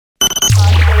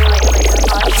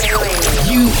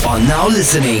are now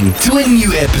listening to a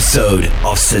new episode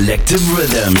of Selective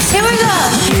Rhythms. Here we go!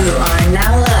 You are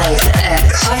now live at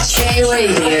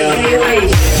Cartieradio.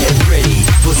 Get ready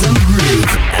for some groove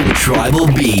and tribal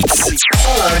beats.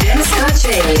 Follow Dance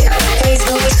Cartier on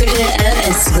Facebook, Twitter, and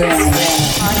Instagram.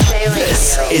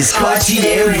 This is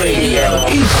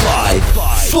Cartieradio in 5,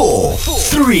 4,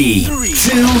 3,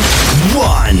 2,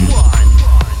 1.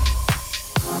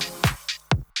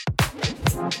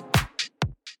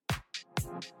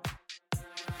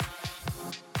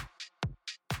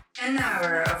 An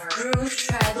hour of groove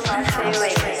tribal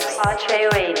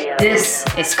Radio. This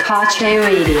is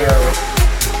Cartieradio.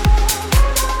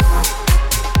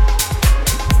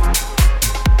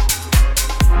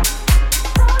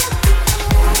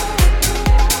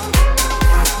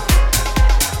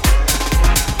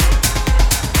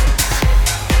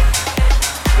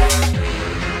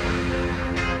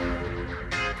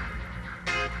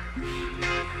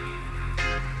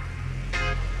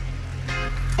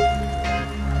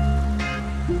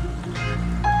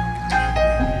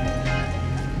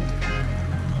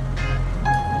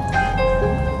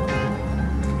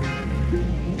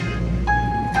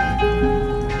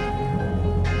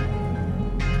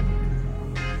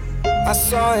 I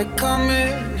saw it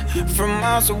coming from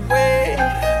miles away.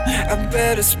 I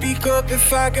better speak up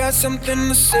if I got something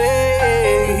to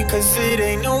say, 'cause it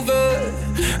ain't over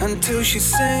until she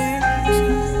sings.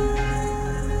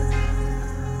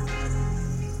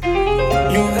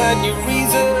 You had your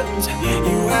reasons,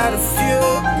 you had a few,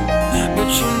 but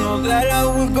you know that I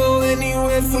would go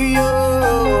anywhere for you,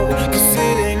 'cause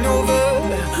it ain't over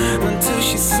until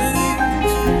she sings.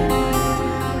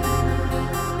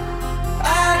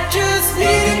 Just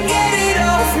need to get it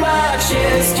off my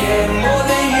chest, yeah, more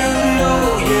than you know,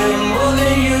 yeah, more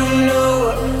than you know.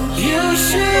 You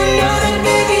should know that,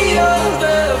 baby, you're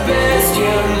the best,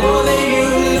 yeah, more than you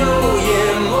know,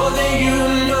 yeah, more than you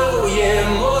know, yeah,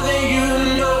 more than you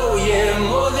know, yeah,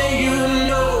 more than you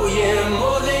know, yeah,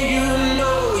 more than you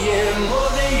know, yeah, more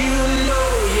than you know,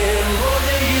 yeah, more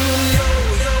than you know.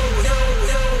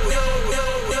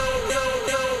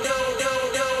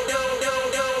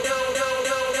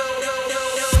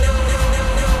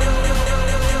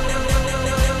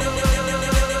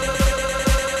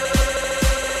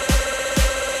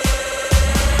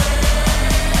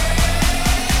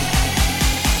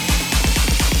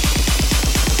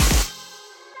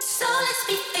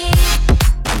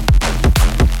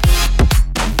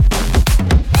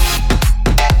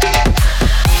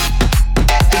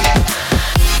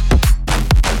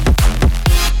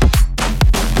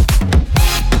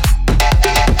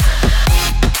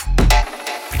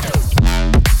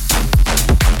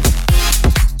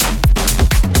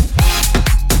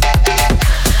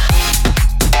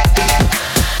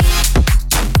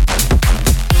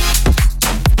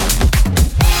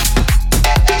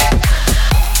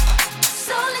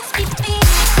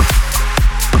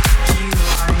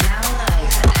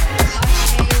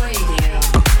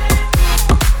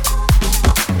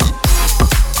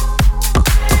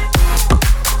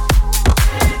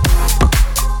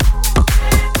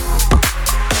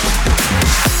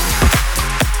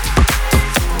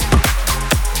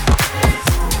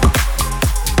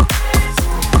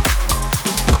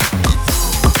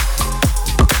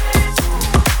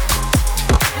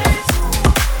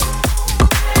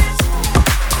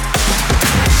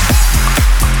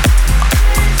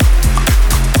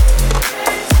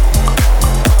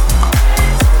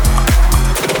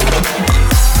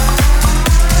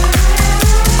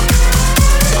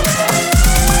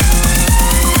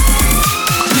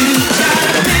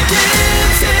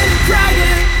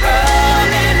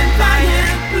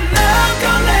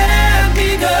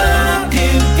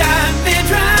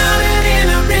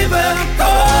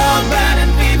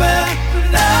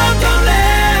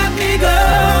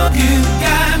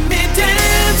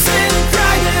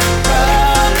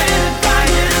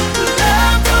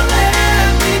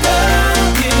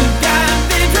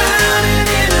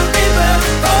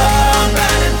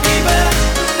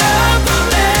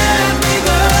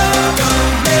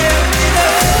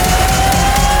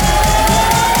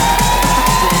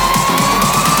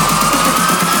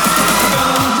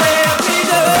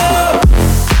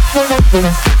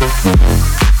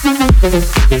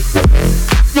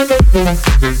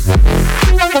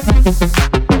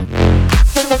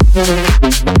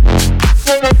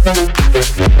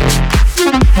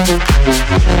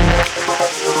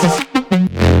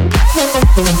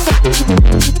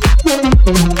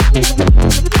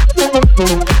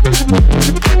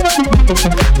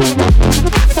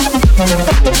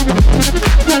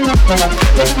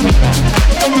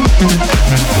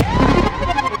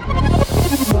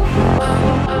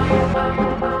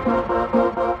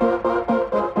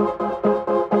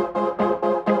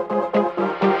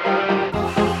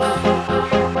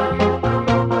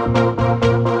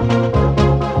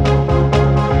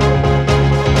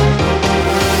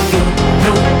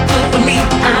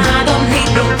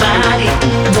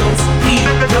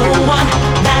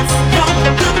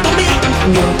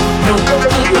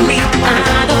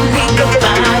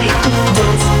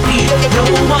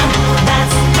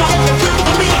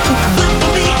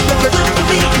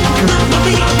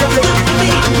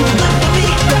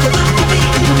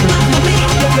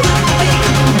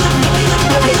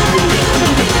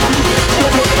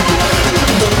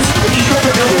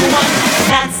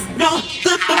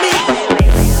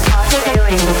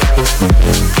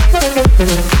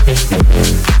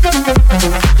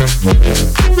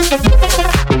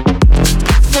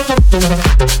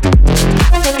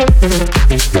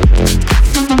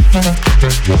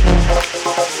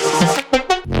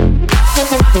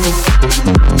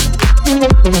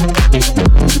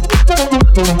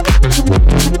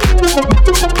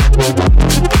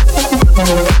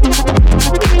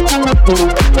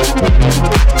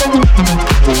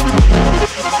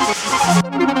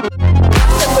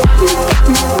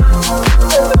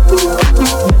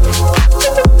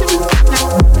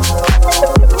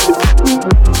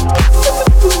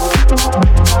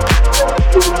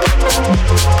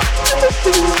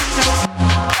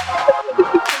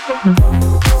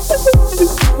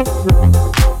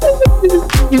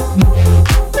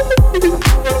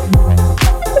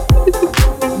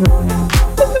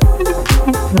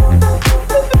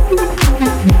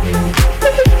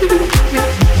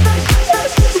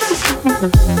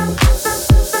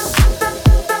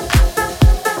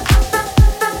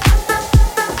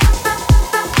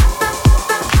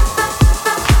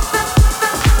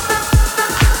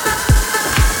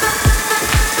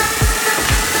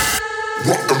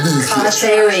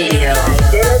 Cartieradio.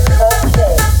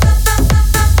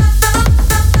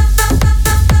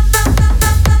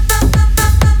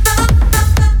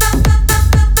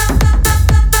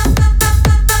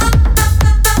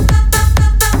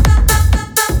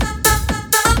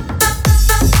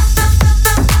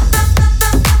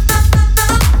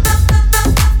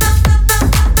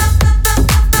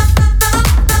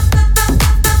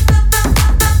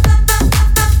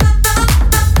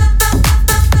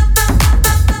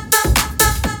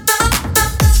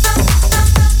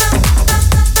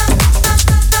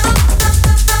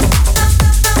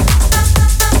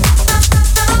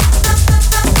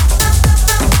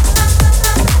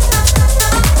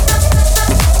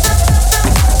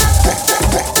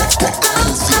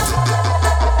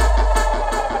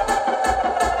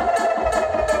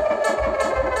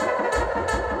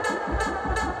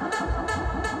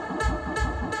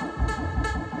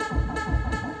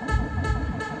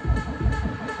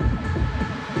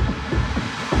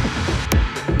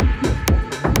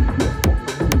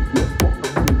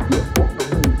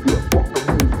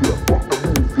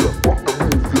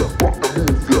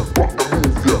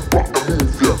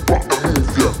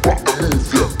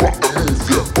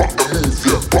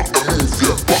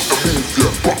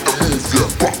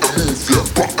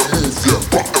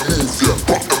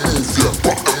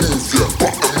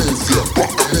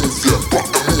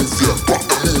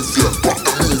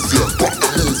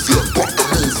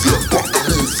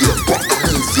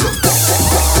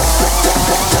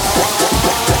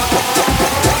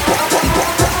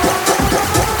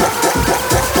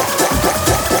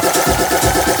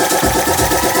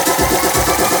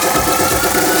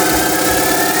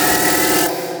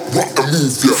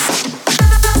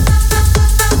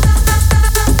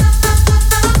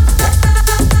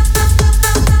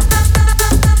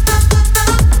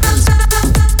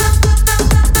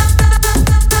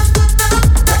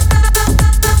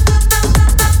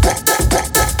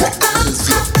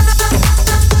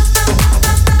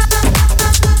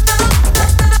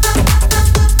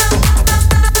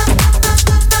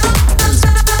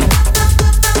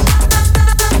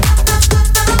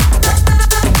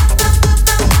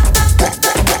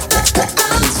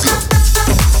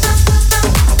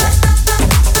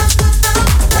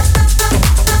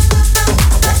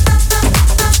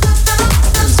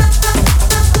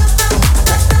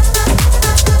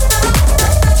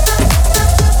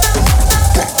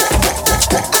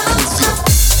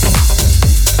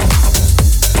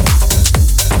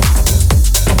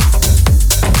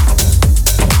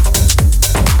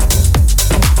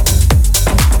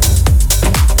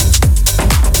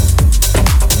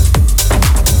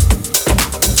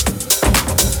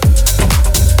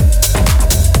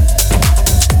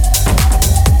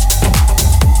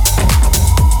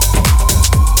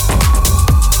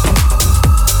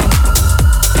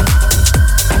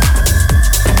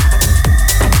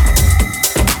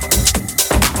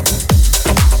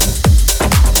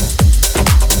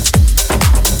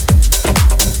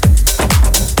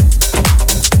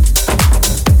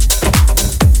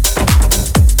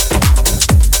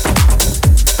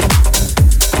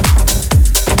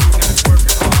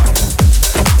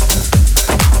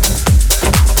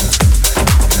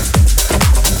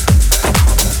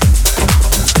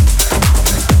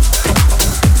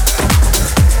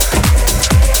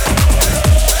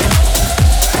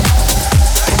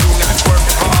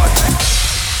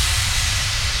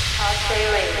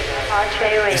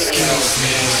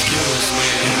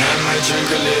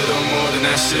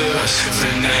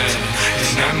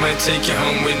 Take you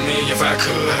home with me if I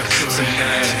could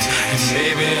tonight. And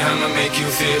baby, I'ma make you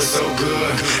feel so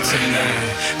good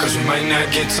tonight. Cause we might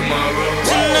not get tomorrow.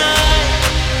 Tonight,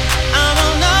 I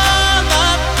will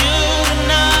love you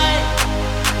tonight.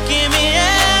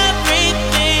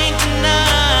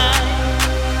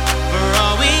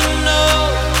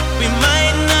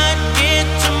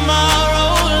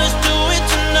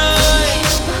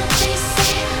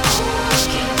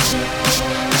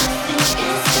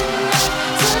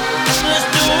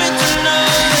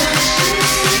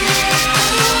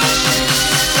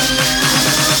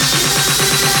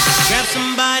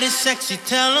 sexy,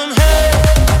 tell them hey.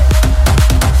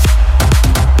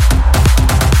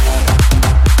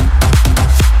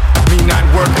 Me not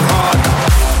working hard.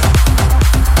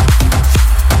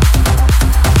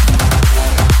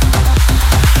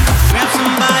 Grab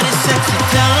somebody sexy,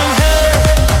 tell them hey.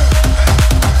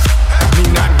 Me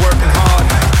not working hard.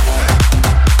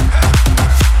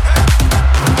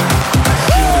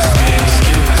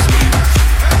 Excuse me.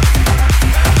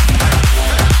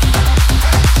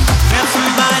 Grab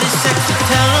somebody sexy,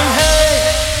 tell them hey.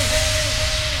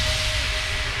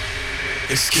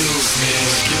 Excuse me.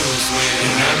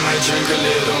 And I might drink a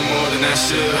little more than I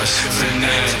should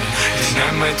tonight. And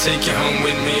I might take you home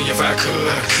with me if I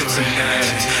could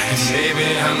tonight. And maybe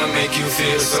I'ma make you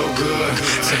feel so good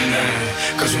tonight.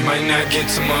 Cause we might not get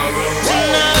tomorrow.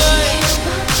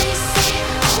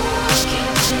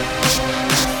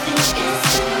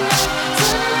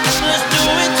 Let's do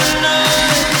it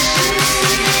tonight.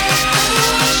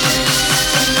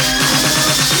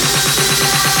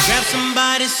 Grab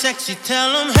somebody sexy, tell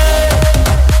them hey.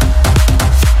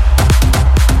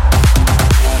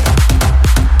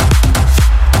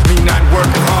 Me not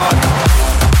working hard.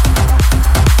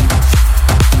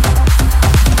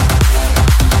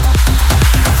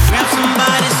 Grab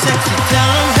somebody sexy,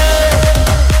 tell them hey.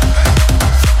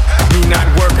 Me not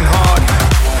working hard.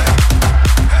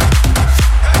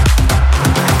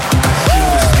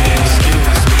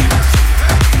 Excuse me.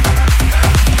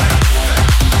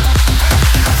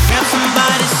 Grab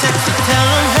somebody sexy, tell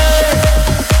them hey.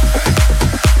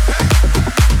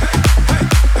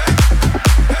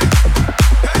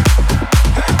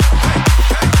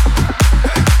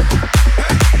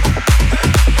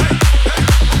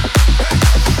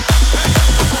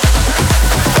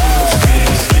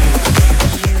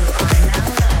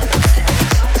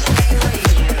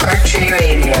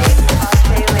 Cartieradio.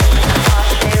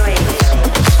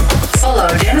 Follow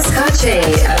Dennis Cartier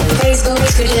on Facebook,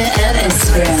 Twitter, and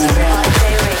Instagram.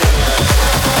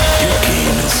 Yuki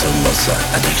no somoza,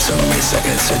 adicción me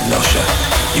saca el sednosha.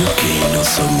 Yuki no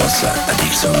somoza,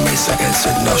 adicción me saca el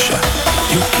sednosha.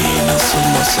 Yuki no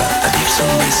somoza, adicción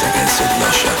me saca el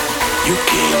sednosha.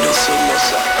 Yuki no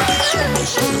somoza, adicción me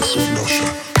saca el sednosha.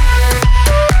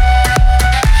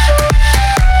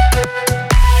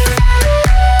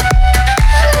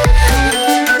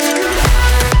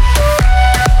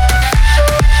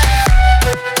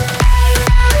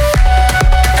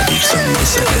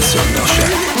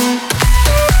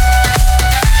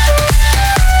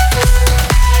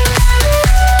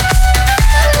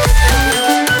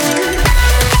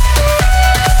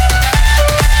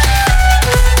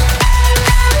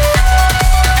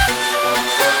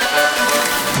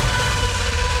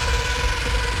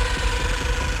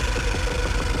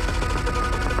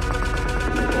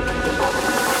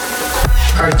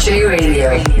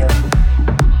 Cartieradio.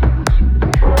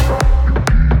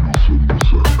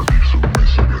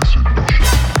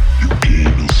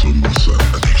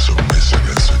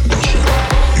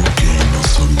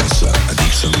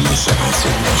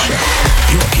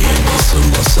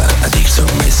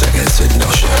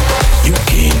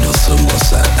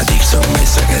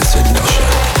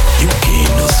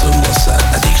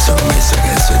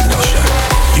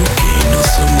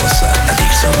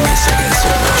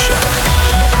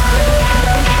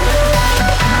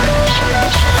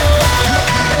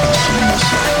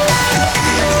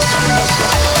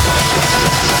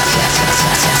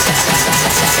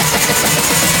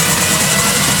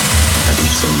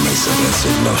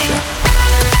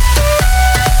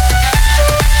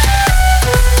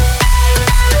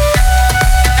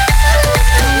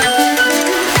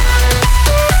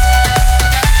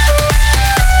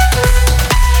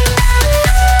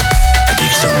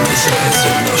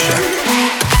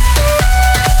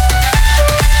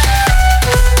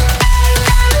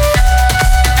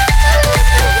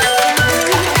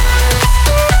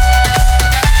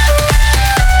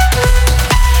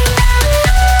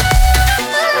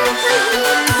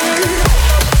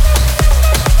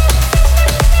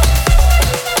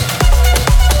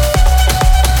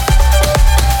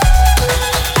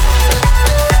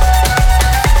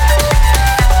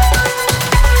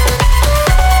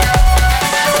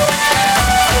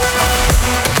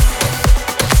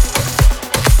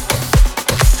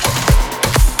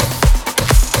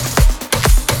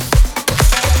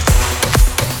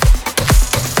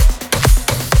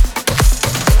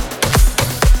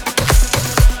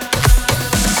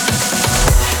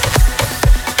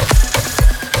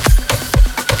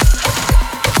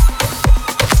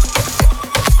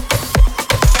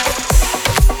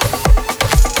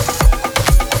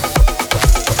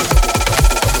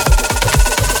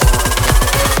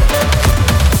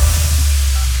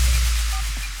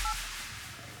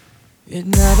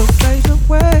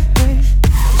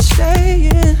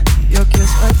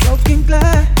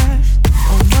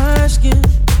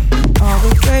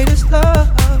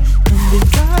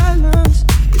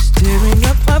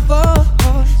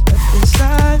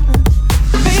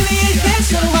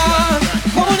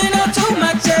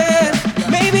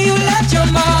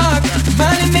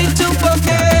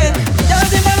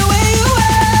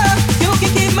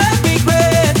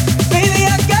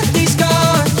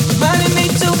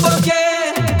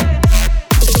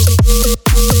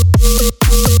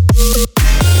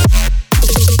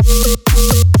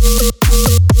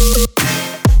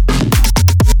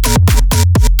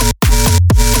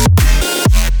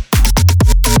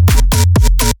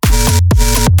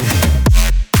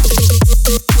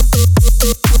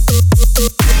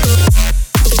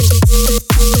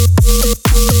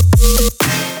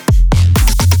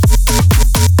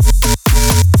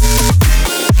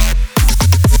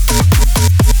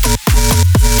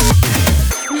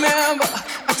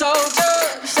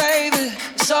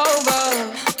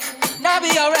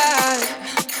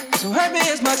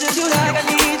 as much as you like. I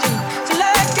need you to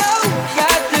let go.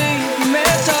 Got the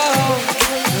mental,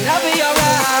 but I'll be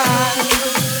alright.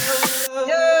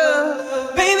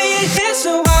 Yeah, baby, it hits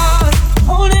so hard,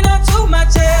 holding on to my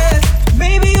chest.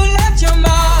 Maybe you left your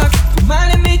mark,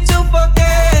 reminding me to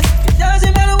forget. It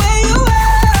doesn't matter where you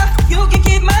are, you can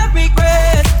keep my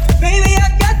regret. Baby, I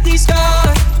got these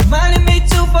scars, reminding me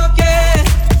to forget.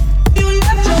 You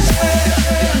left your chest.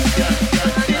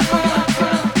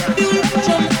 You left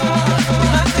your mark,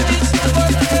 reminding me to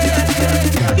forget.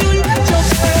 You left your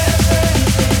chest.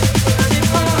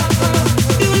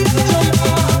 You left your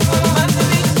mark, reminding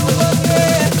me to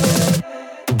forget.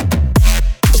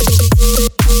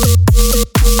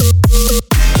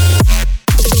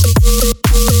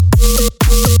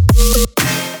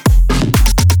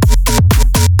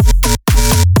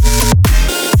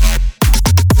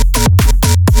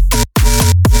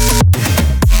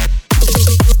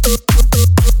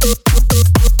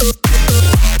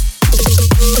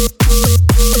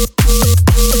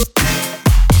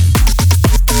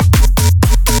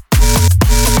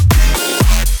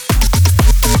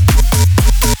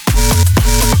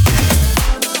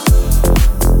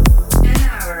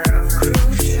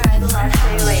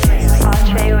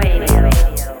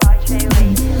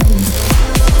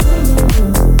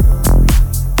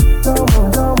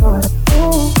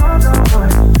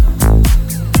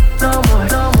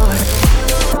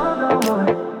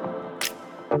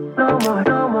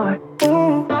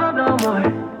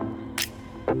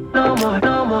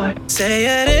 Say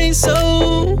it ain't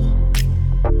so.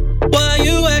 Why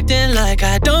you acting like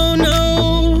I don't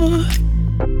know?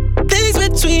 Things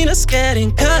between us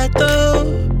getting cut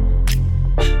though.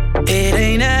 It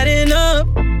ain't adding up.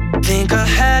 Think I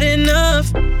had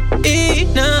enough.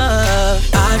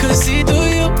 Enough. I could see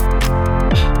through you.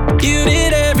 You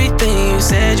did everything you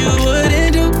said you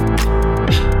wouldn't do.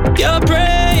 You're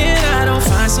praying I don't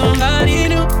find somebody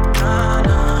new.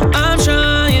 I'm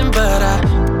trying but I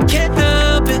can't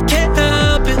help it, can't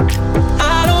help it.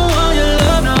 I don't want your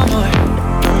love no more.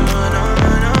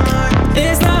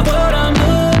 It's not what I'm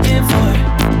looking for.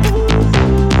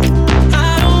 I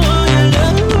don't want your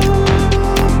love.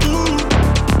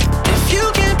 If you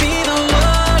can't be the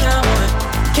one I want,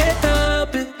 can't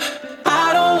help it.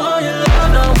 I don't want your love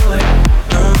no more.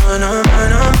 No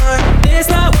more. It's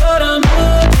not what I'm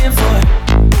looking for.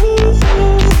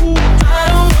 I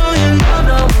don't want your love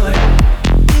no more.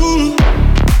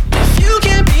 If you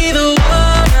can't be the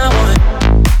one I want,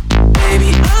 baby,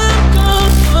 I'm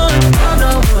gone for love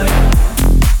no more.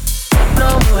 No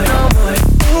more. No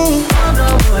more.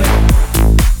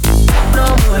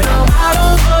 I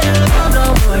don't want your love no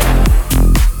more.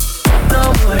 No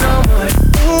more.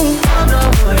 No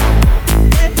more.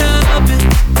 Can't help it.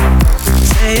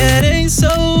 Say it ain't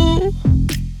so.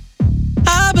 I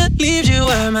believed you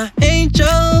were my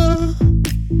angel.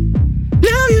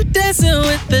 Now you dancing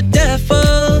with the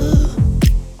devil.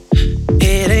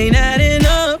 It ain't adding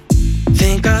up.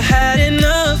 Think I had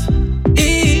enough.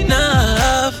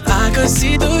 Enough. I could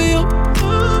see through you.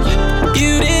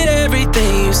 You did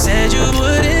everything you said you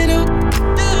wouldn't do.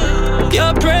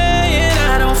 You're praying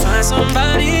I don't find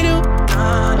somebody new.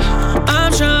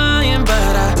 I'm trying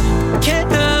but I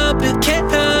can't help it,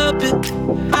 can't help it.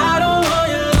 I don't want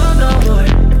your love no more.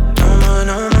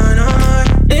 No more.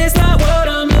 It's not what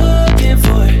I'm looking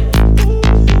for.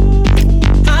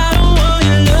 I don't want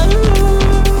your love.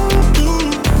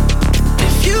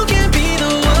 If you can't be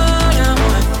the one I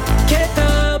want, can't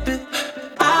help it.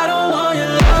 I don't want your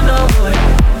love no more.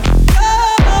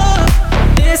 No,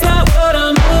 it's not what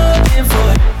I'm looking for.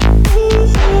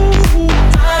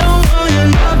 I don't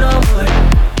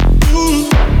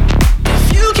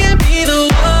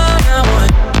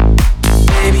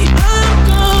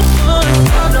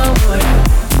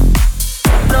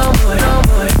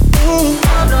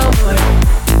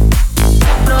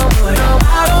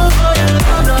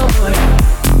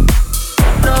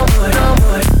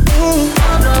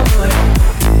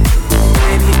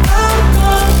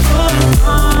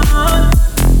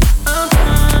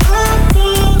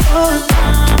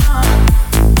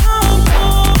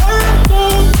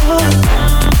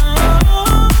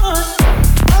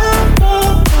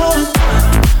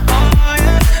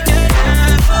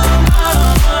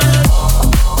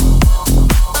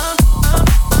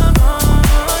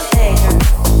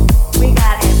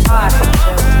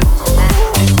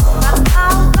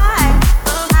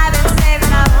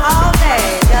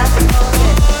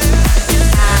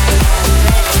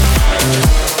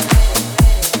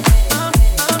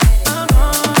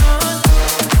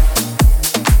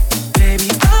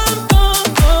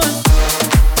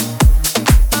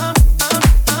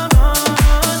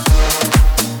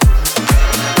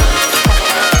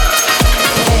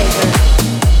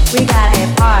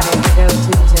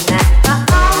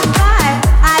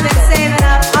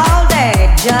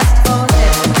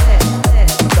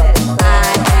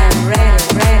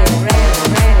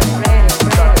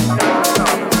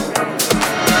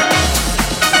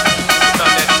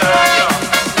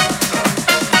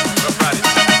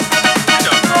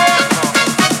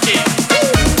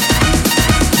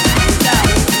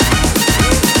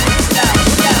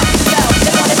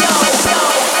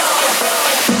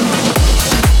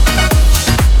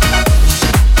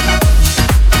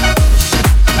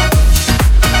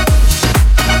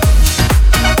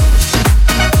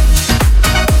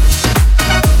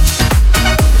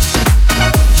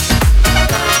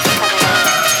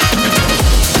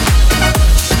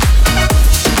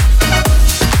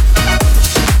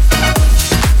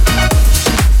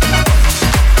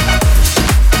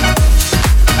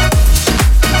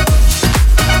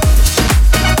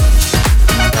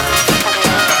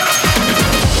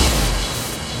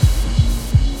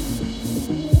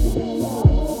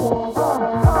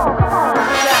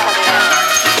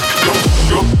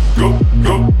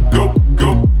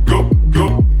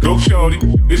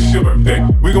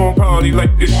gon' party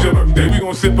like it's your birthday. We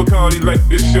gon' sip Bacardi like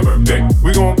it's your birthday.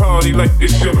 We gon' party like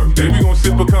it's your birthday. We gon'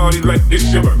 sip Bacardi like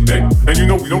it's your birthday. And you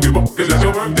know we don't give up, cause that's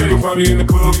your birthday. You'll find me in the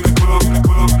club, in the club, in the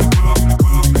club, in the club, in the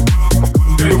club.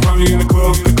 Yeah, you'll find me in the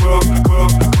club, in the club, in the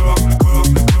club, in the club,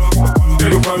 in the club, in the club. Yeah,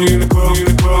 you'll find me in the club, in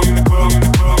the club, in the club, in the club, in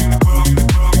the club, in the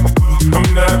club. I'm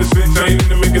in the habit sex, I ain't in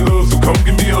the making love, so come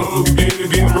give me a hug. If you're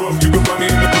getting rough, you can find me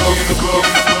in the club, in the club, in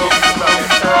the club, in the club, in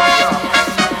the club.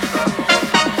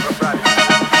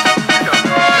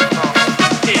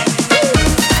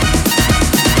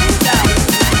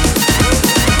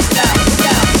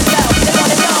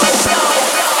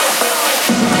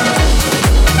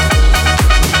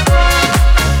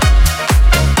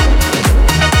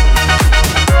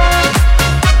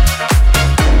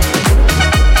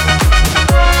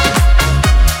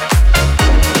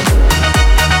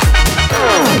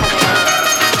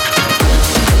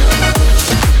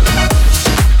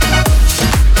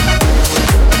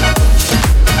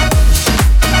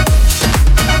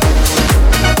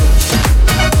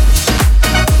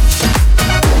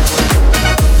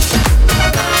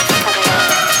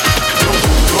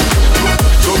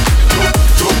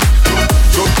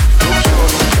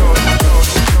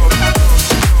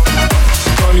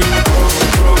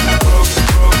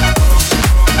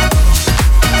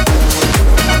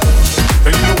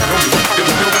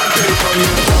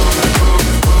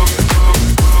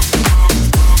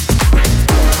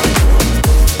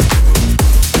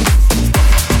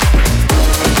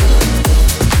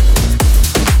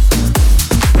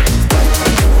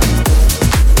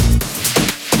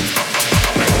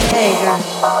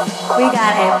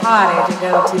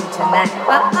 Tonight.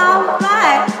 But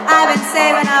alright, I've been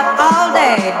saving up all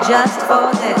day just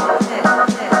for this.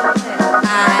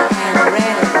 I am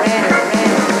ready.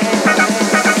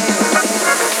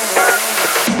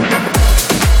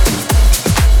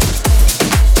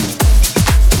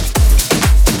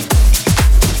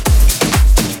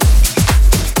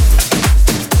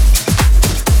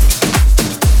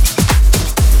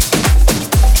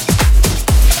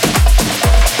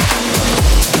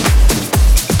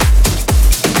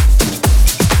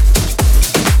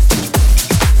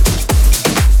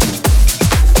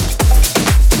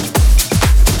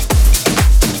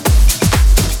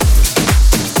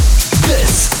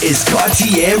 Is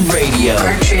Cartieradio.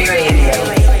 Cartieradio.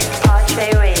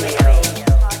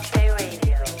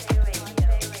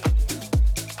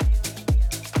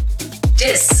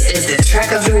 This is the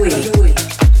track of the week.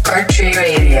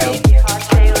 Cartieradio.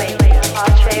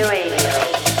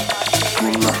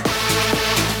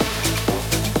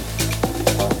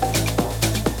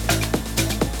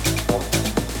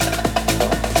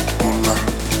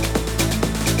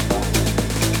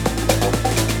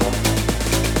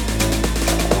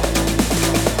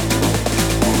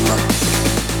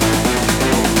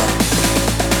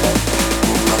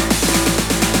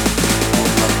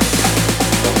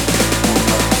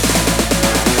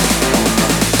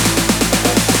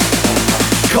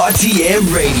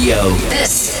 Cartieradio.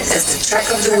 This is the track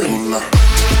of the week.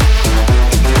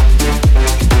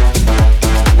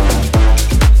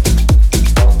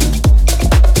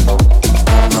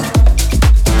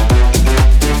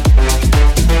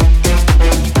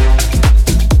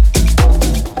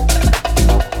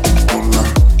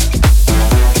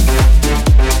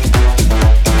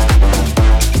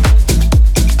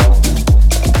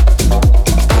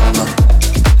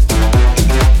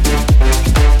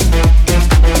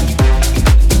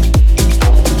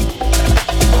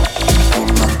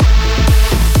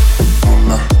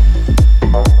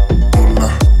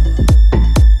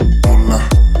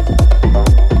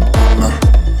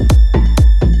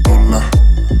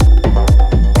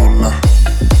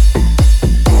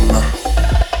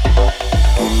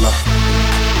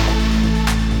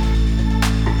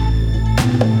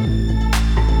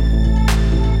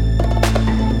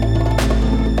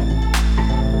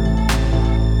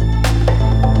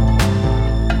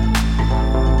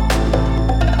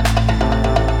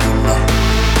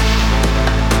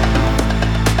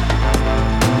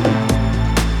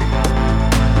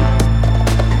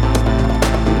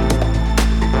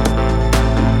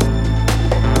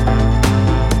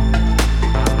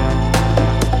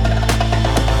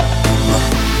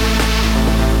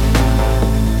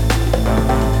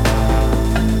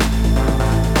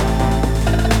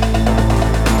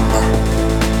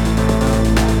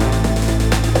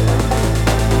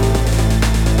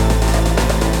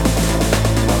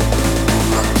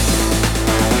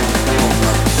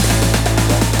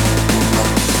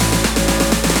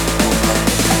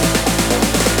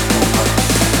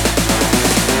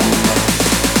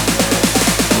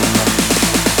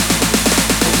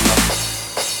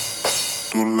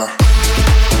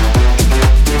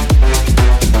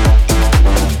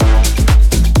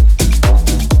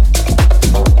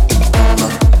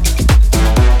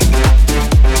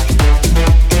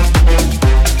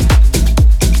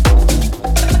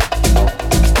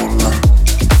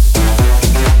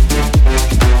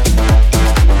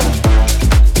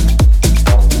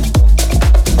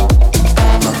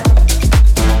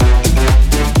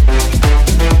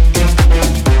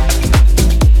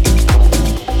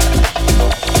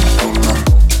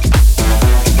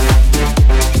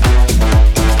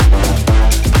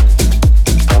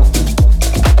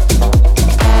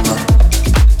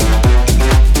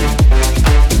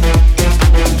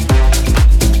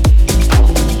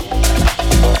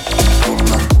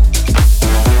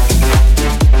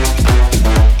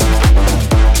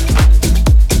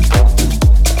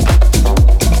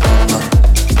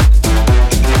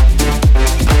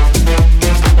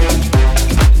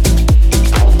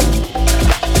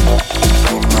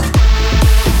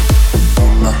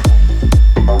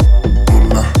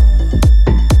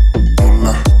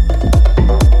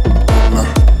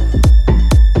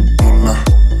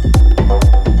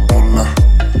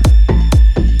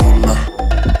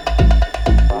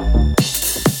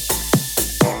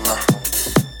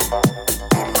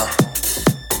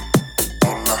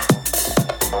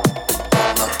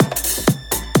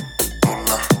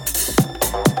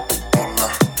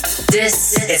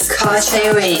 This is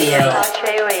Cartieradio.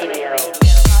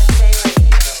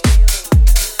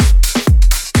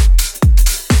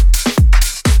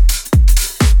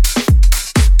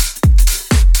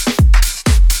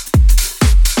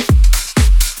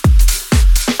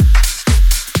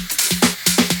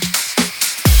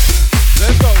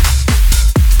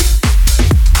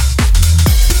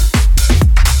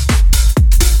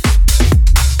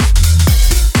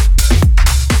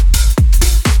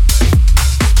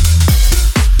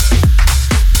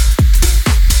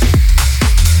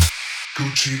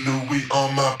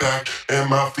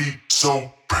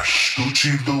 So fresh,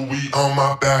 Gucci Louis on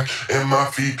my back and my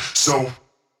feet so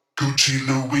Gucci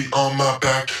Louis on my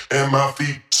back and my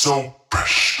feet so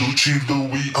fresh, Gucci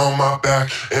Louis on my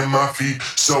back and my feet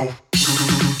so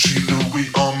Gucci Louis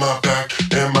on my back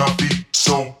and my feet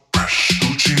so fresh,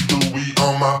 Gucci Louis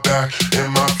on my back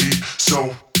and my feet so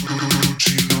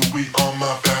Gucci Louis on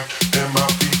my back and my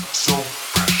feet so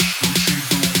fresh, Gucci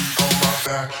Louis on my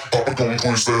back. I'm gonna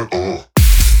twist that up.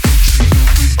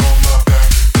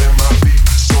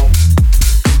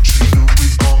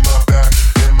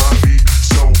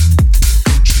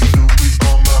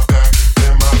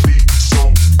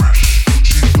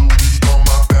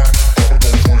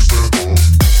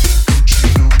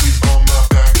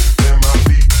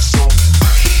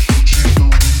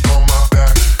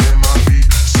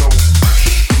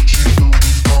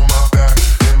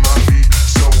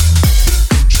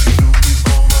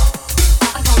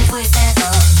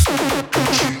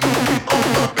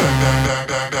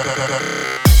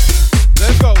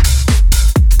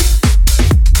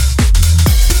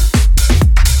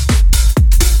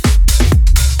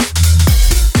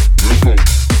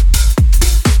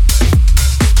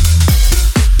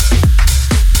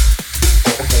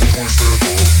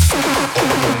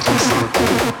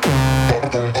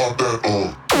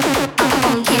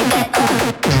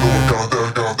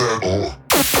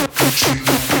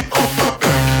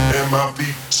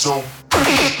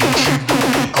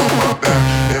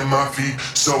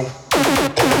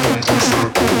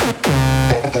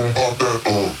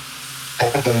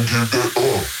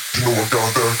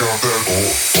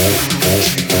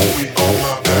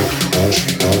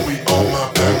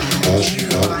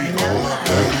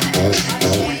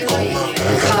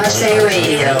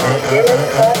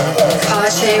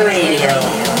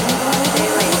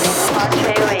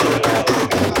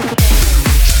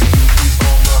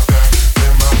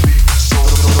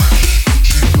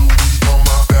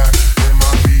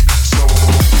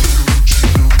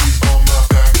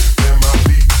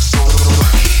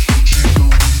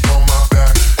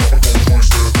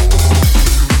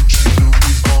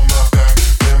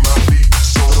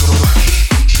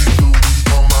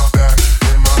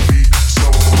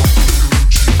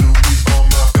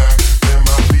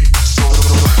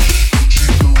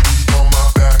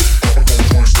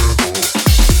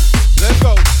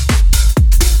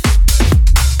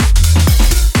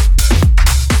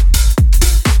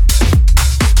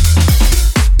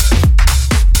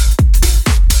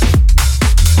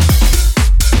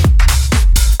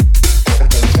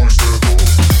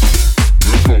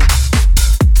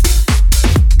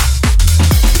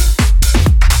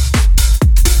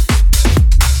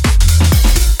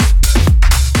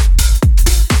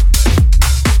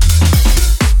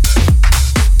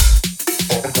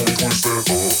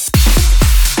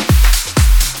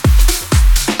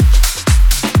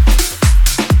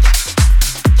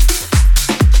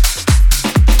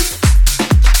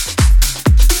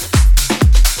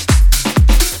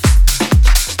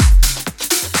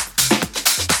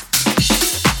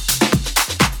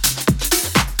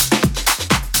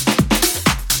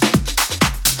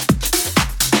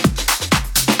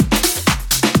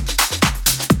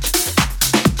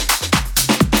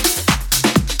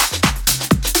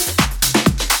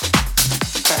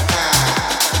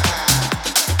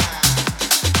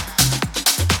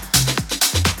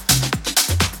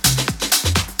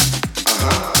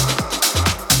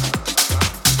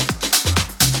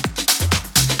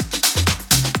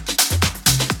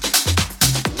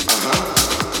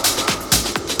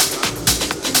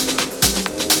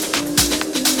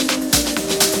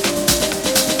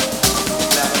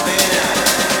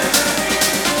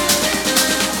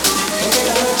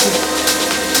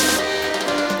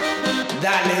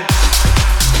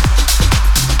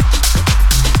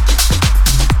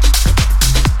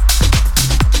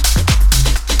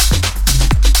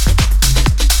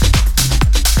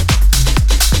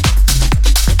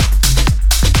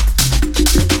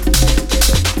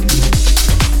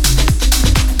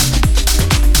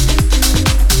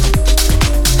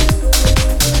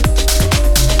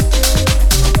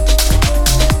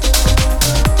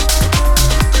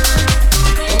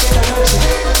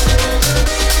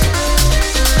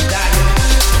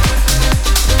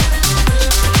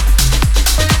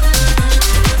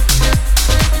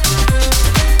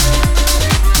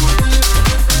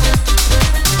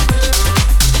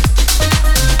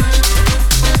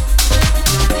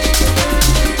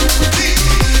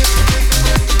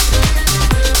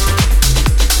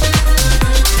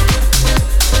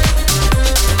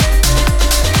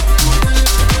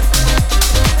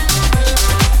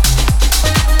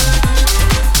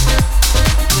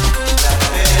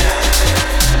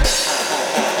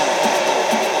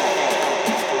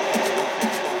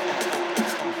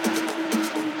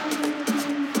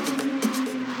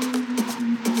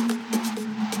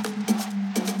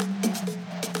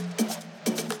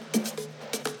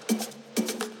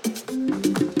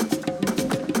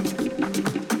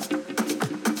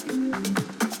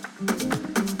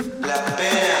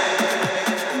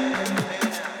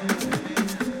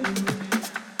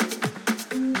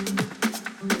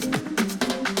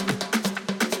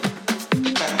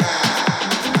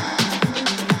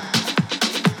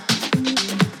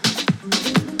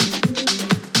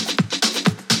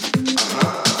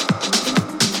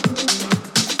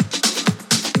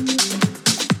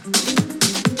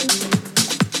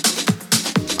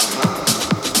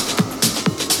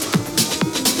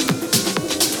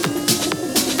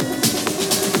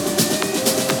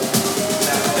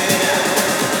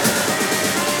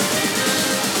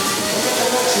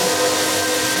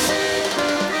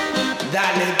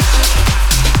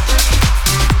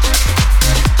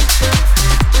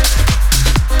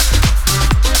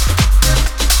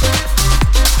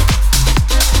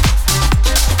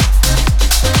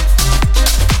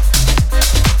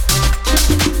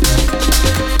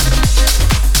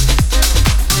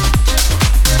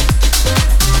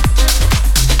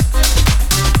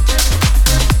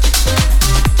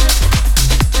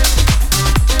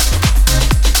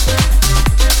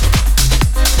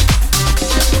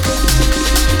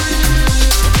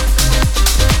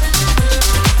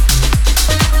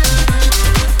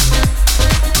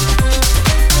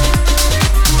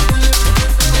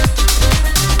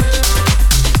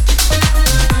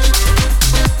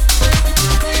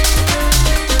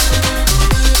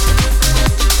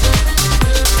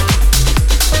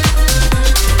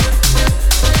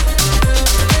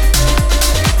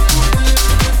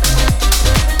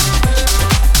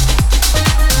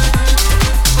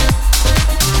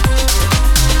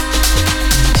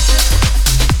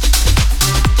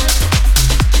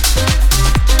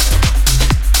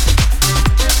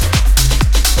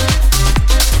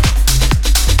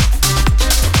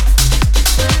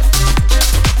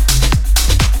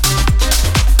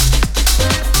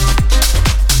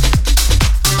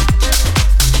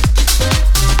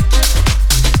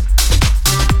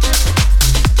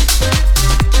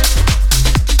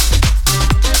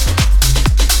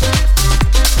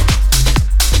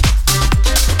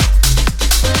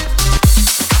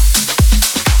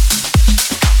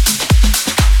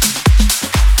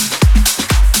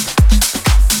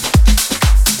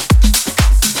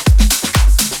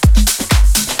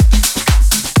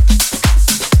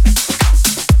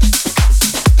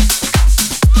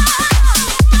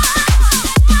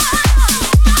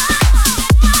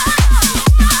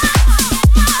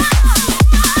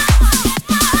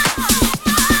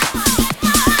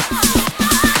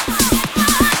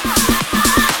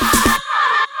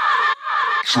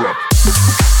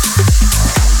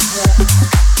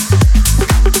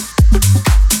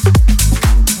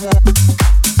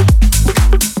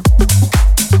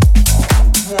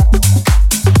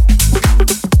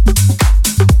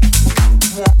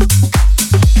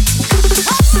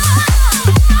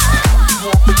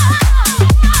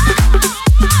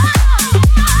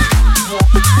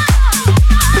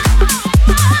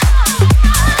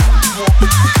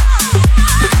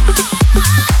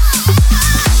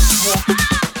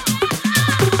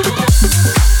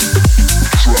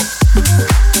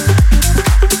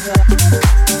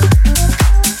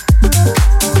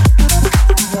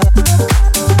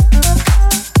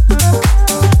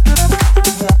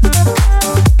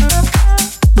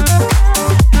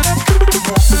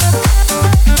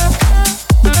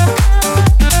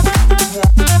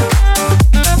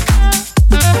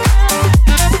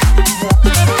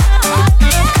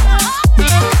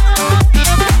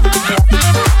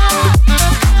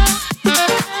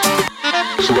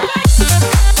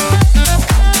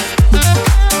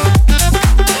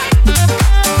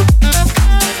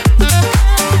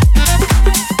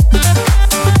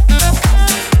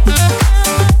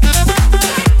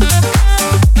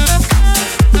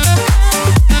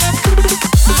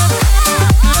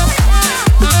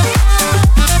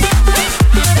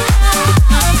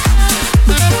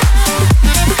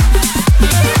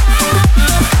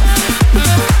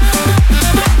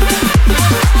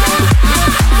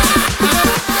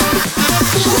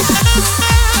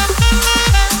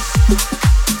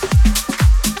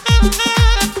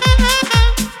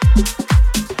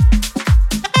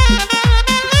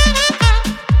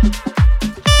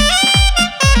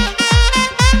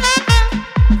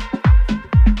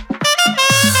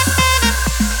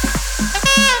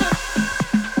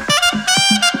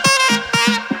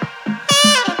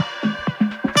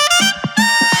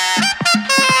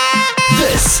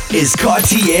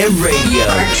 Cartieradio.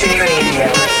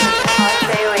 Cartieradio.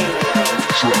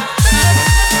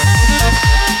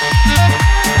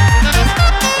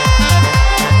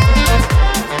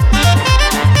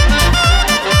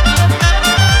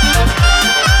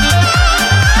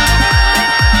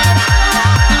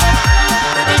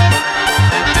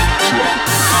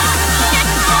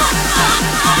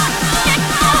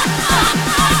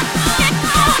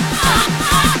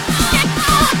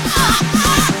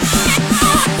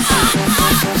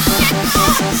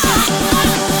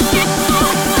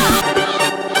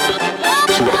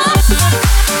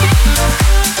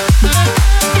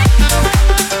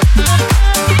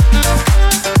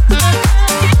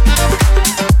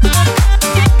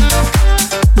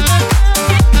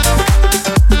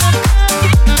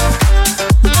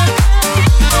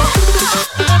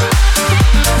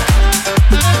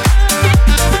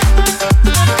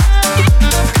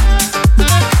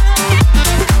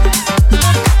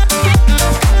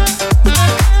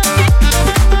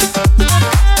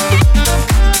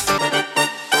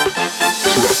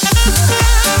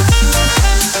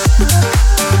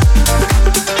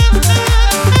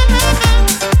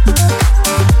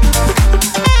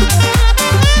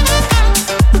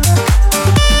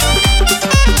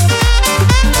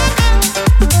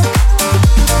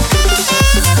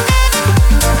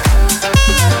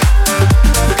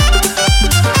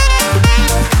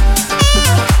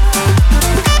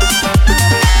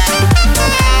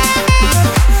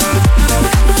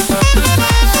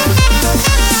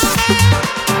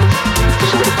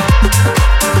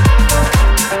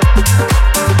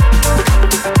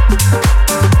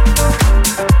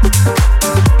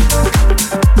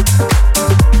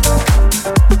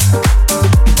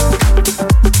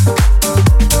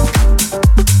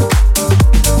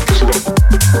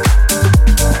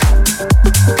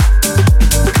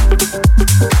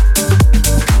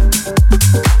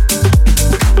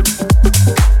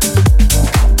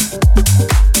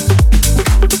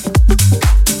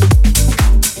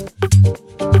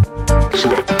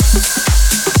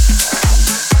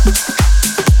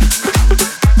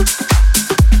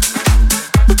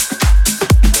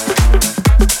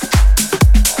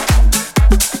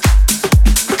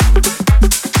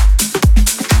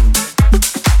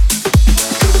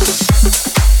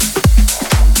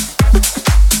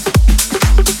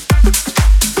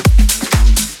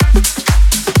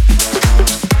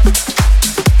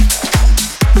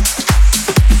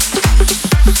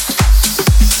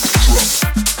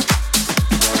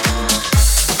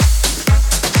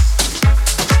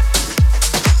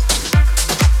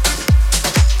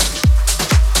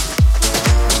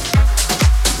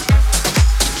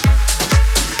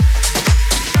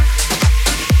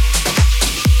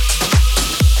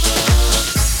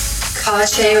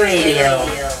 Cartieradio.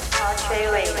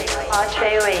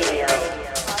 Cartieradio.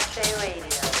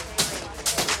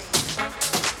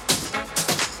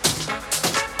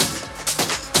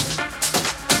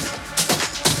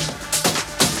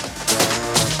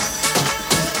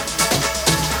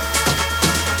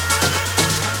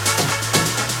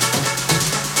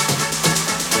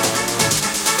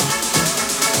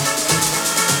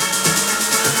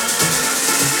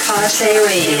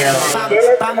 Cartieradio.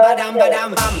 Bam ba dam ba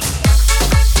dam bam.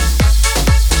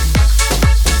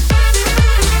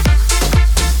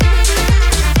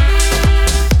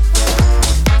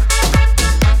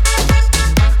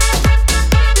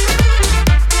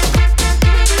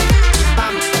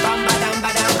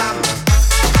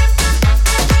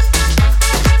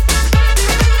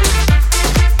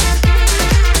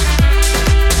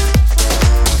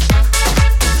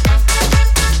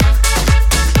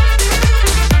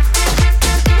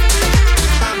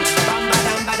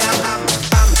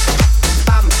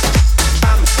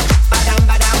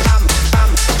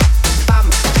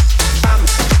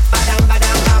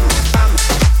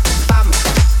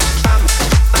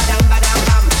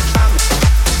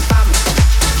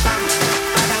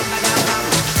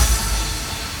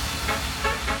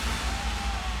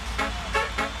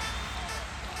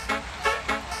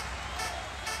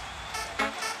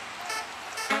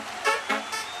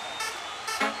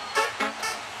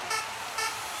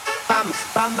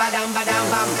 Bam ba dam ba dam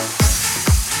bam.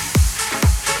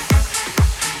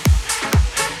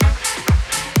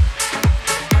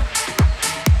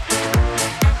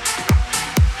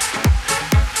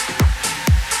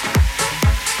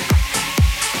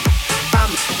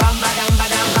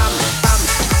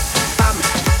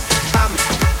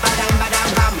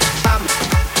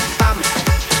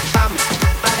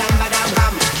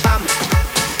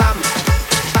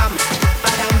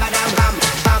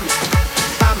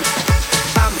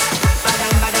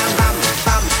 Bam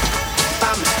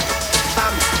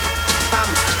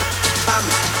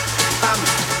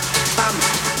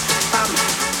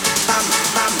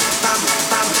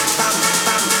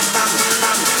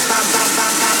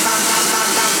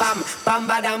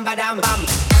bam ba dam bam.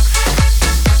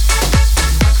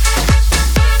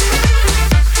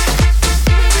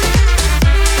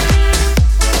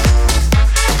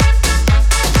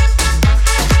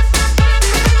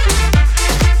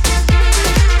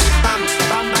 Bam,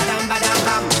 bam,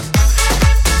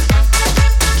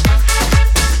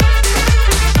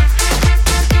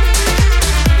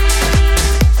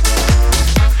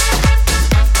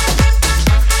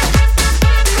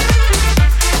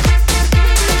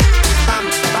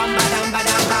 ba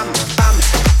dam,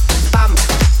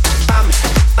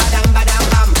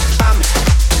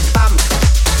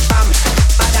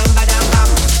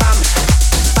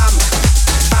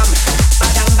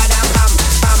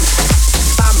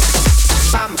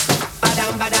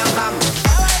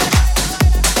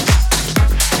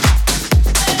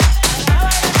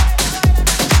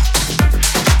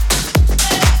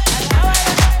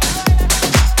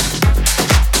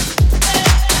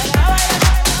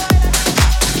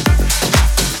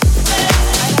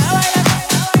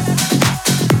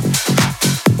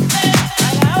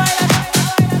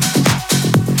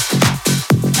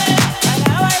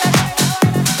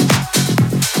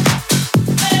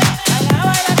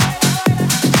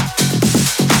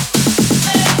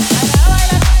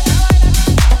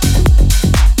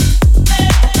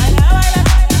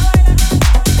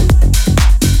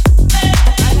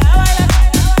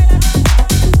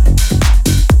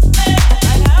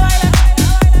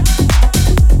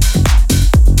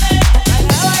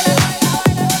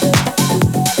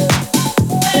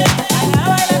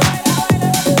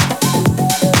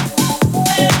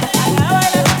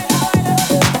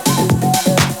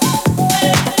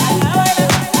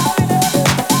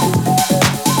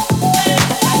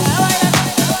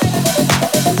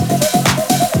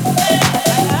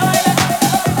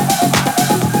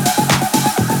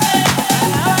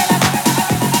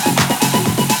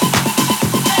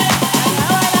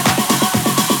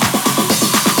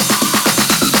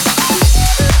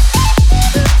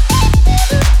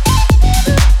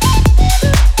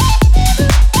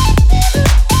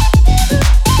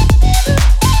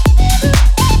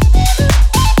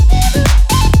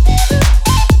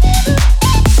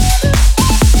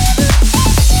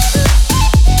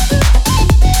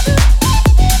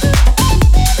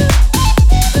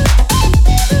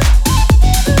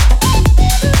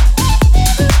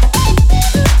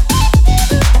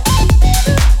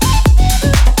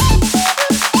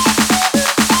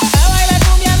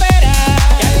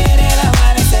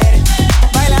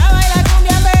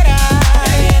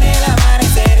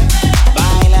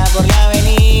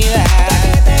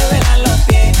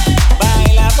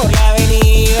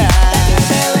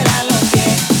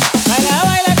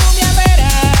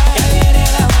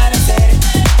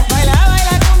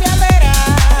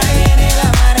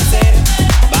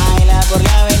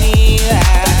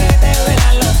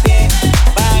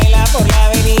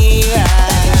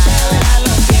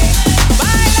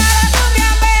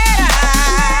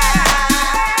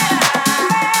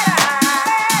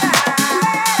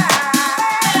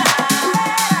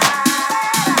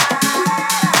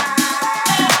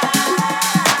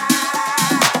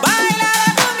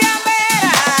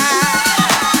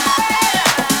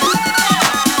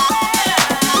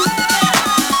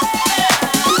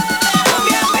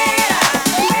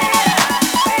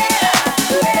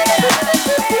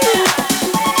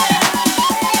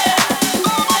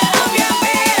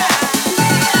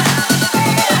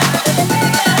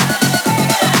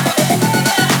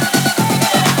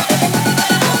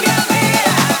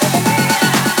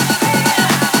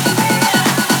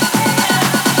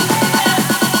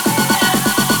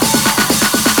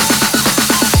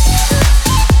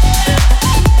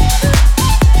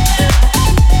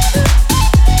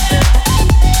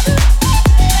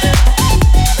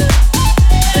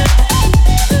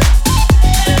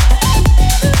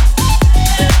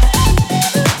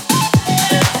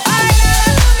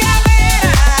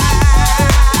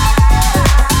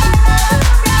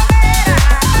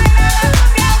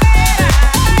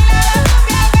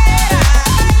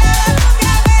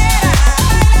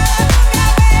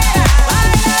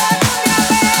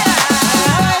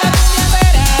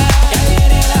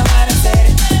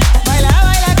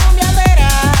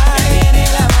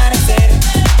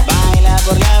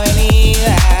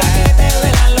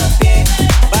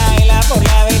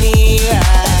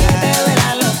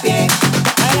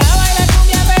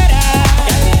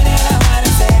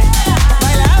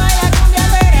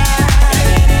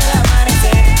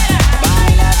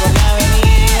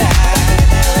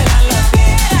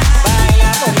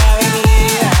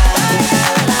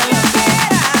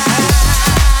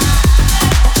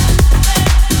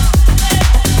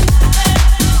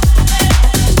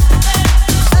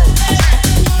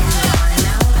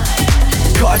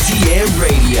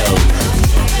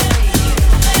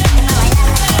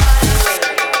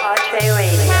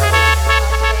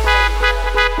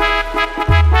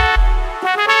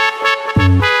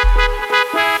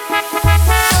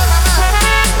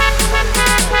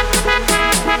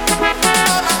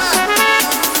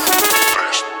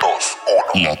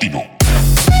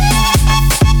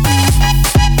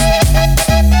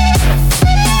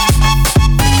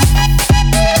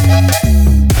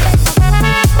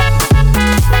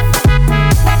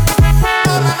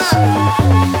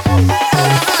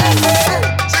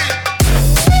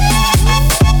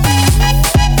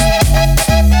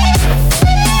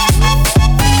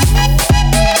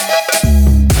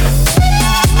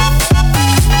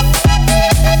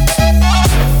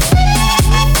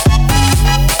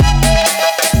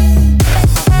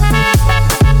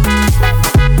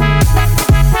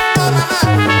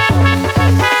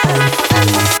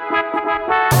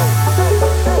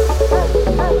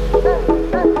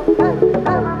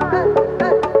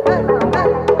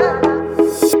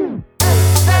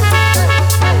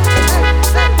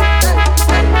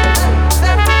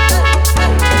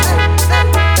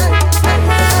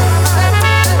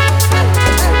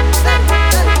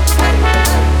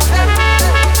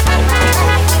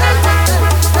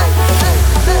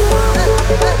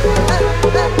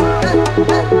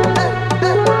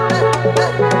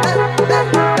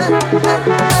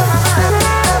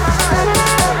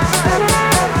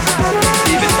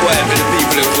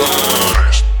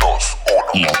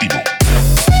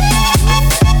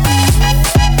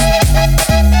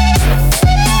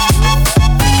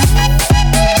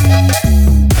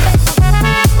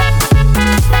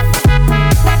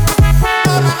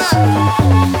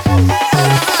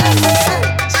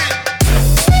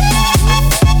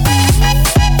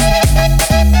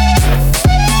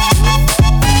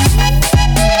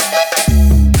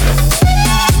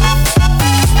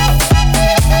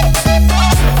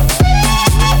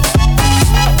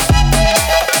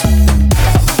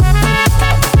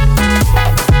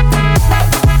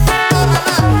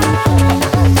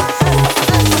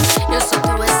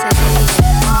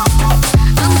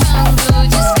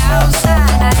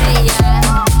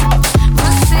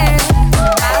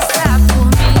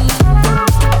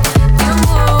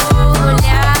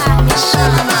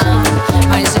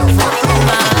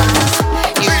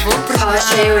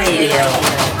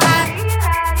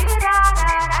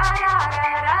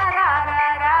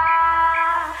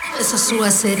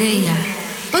 sereia.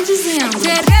 Tô dizendo.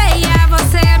 Sereia,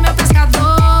 você é meu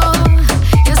pescador.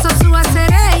 Eu sou sua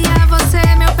sereia, você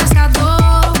é meu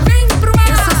pescador. Vem pro mar.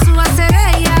 Eu sou sua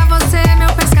sereia, você é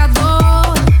meu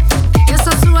pescador. Eu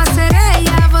sou sua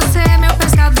sereia, você é meu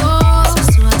pescador. Eu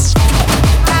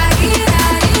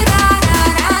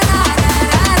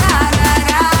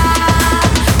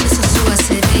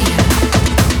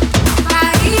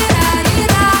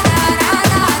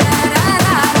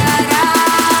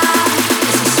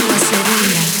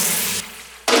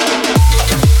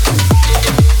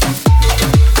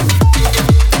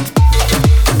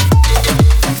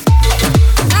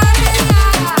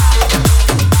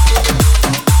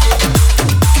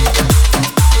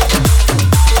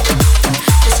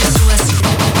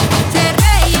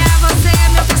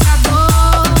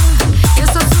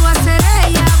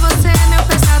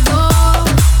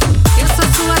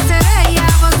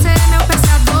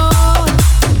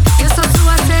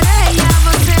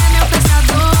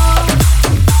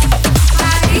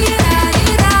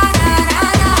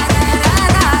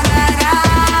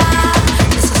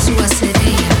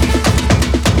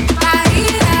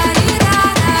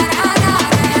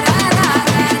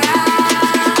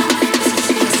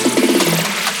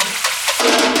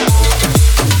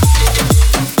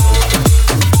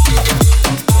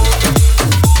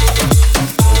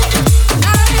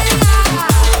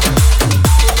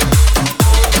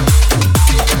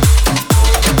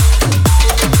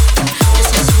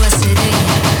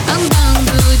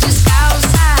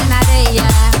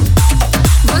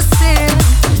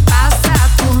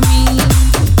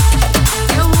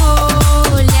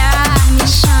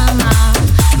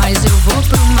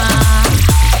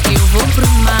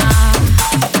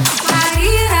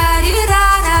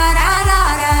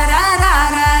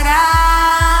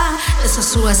sou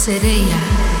sua sereia.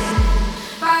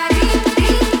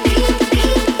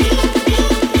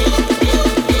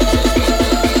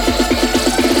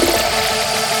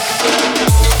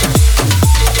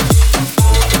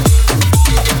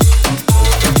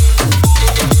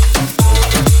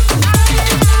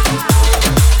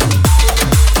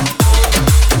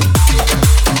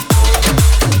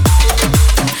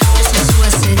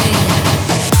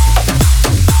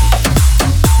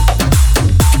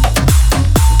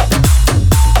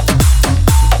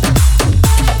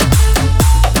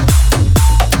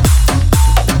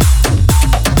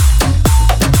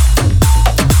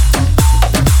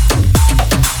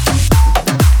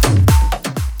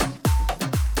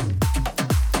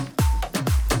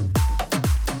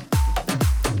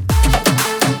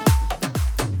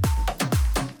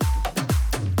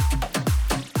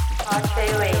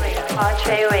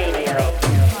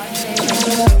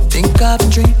 Think I've been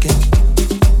drinking,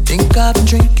 think I've been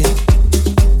drinking,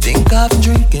 think I've been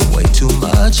drinking way too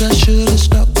much. I should've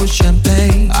stuck with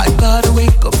champagne. I gotta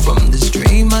wake up from this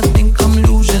dream. I think I'm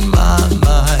losing my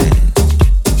mind.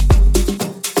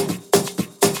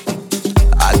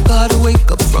 I gotta wake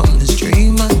up from this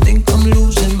dream. I think I'm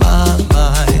losing my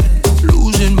mind,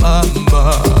 losing my mind.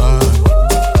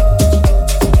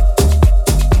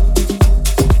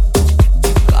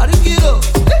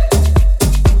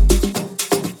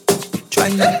 Try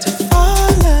not to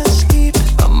fall asleep.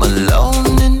 I'm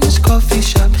alone in this coffee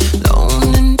shop,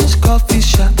 alone in this coffee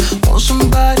shop. Want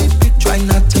somebody pick? Try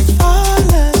not to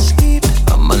fall asleep.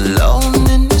 I'm alone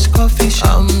in this coffee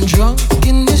shop. I'm drunk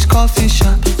in this coffee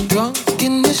shop, drunk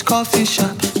in this coffee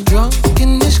shop, drunk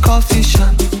in this coffee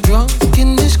shop, drunk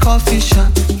in this coffee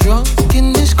shop, drunk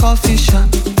in this coffee shop,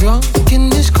 drunk in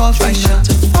this coffee shop. Try not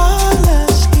to fall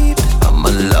asleep. I'm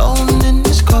alone in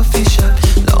this coffee shop,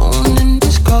 alone in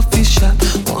this coffee shop.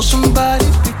 Want somebody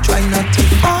pick? Try not to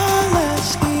fall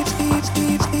asleep.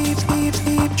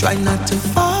 Try not to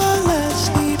fall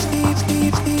asleep.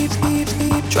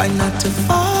 Try not to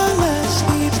fall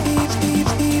asleep.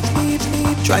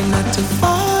 Try not to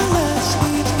fall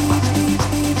asleep.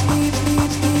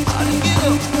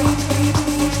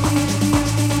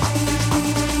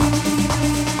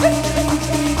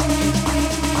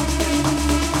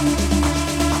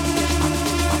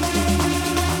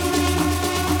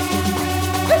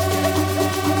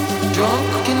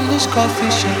 Drunk in this coffee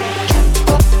shop.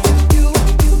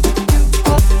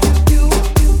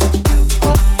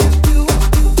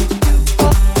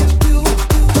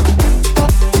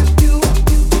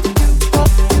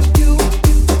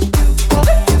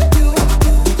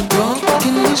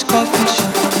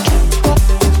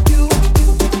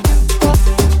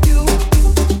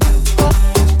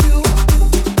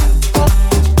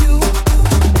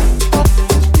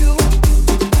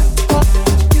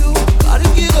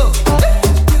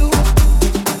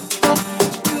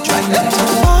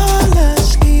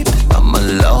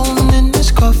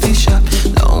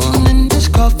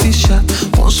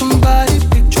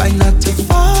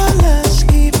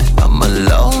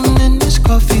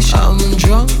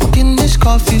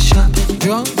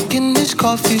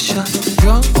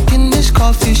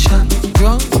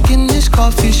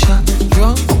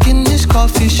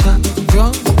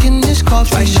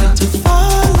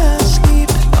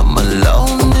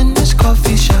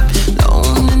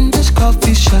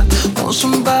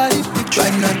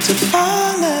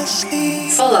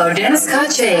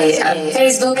 at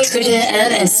Facebook, Twitter,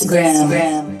 and Instagram.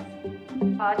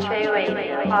 Cartieradio.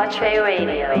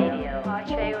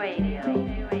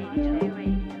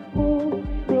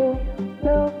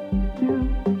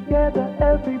 Together,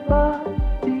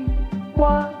 everybody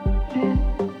watching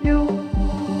you.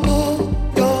 Pull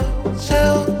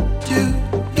yourself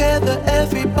together,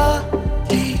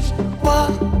 everybody's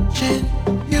watching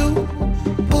you.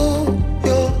 Pull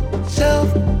yourself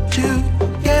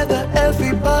together,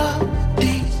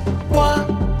 everybody's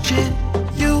watching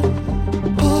you.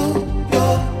 Pull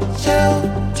yourself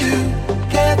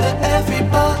together,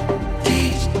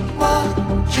 everybody's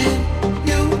watching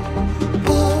you.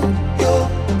 Pull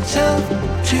yourself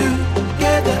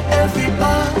together,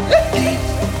 everybody's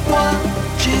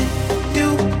watching you.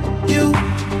 You,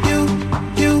 you,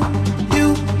 you, you,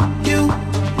 you, you,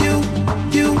 you,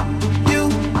 you, you, you,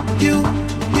 you,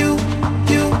 you, you, you,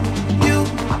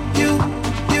 you,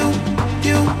 you,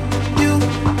 you,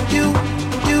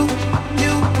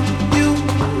 you,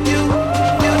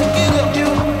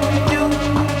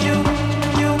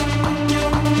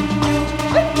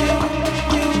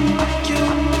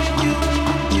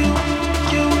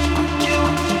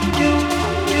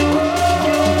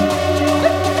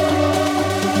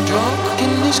 Drunk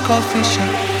in this coffee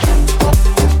shop,